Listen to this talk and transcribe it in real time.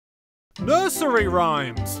Nursery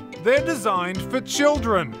rhymes. They're designed for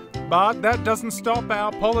children. But that doesn't stop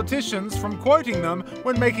our politicians from quoting them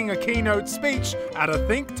when making a keynote speech at a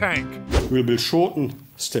think tank. Will Bill Shorten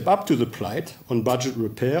step up to the plate on budget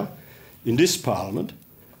repair in this Parliament,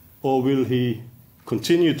 or will he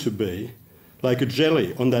continue to be like a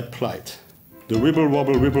jelly on that plate? The wibble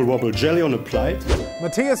wobble jelly on a plate.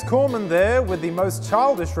 Mathias Cormann there with the most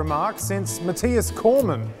childish remark since Mathias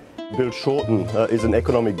Cormann. Bill Shorten is an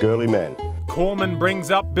economic girly man. Cormann brings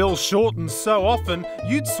up Bill Shorten so often,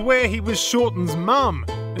 you'd swear he was Shorten's mum.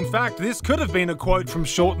 In fact, this could have been a quote from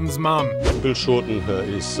Shorten's mum. Bill Shorten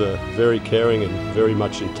is very caring and very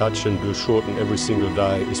much in touch, and Bill Shorten every single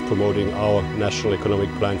day is promoting our National Economic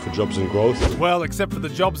Plan for Jobs and Growth. Well, except for the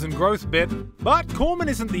jobs and growth bit. But Cormann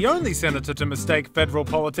isn't the only senator to mistake federal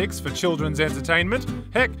politics for children's entertainment.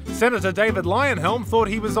 Heck, Senator David Leyonhjelm thought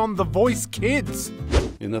he was on The Voice Kids.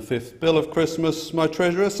 In the 5th bill of Christmas, my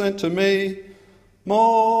treasurer sent to me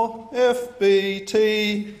more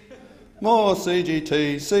FBT, more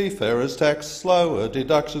CGT, seafarers tax, slower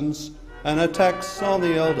deductions, and a tax on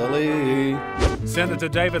the elderly. Senator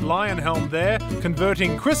David Leyonhjelm there,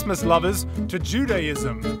 converting Christmas lovers to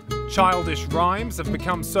Judaism. Childish rhymes have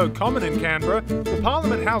become so common in Canberra, the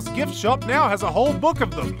Parliament House gift shop now has a whole book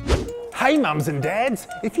of them. Hey mums and dads,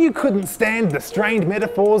 if you couldn't stand the strained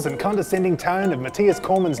metaphors and condescending tone of Mathias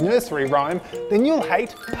Cormann's nursery rhyme, then you'll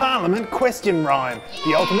hate Parliament Question Rhyme,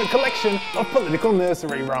 the ultimate collection of political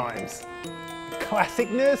nursery rhymes.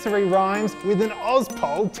 Classic nursery rhymes with an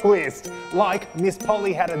Ozpol twist, like Miss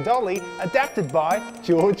Polly Had a Dolly, adapted by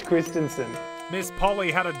George Christensen. Miss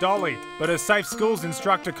Polly had a dolly, but her safe schools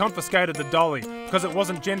instructor confiscated the dolly because it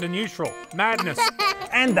wasn't gender neutral. Madness.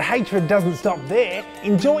 And the hatred doesn't stop there.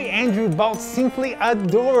 Enjoy Andrew Bolt's simply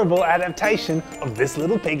adorable adaptation of This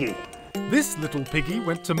Little Piggy. This little piggy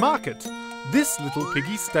went to market. This little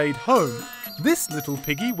piggy stayed home. This little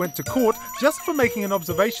piggy went to court just for making an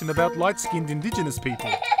observation about light-skinned Indigenous people.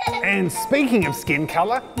 And speaking of skin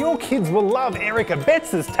colour, your kids will love Erica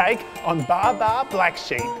Betts' take on Bar Bar Black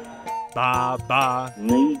Sheep. Bar, bar,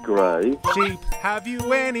 Negro. sheep, have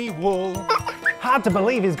you any wool? Hard to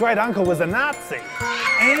believe his great uncle was a Nazi.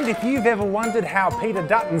 And if you've ever wondered how Peter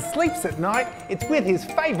Dutton sleeps at night, it's with his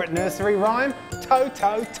favourite nursery rhyme, Tow,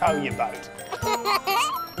 tow, tow your boat.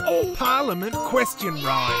 Parliament Question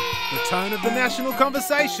Rhyme. The tone of the national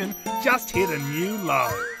conversation just hit a new low.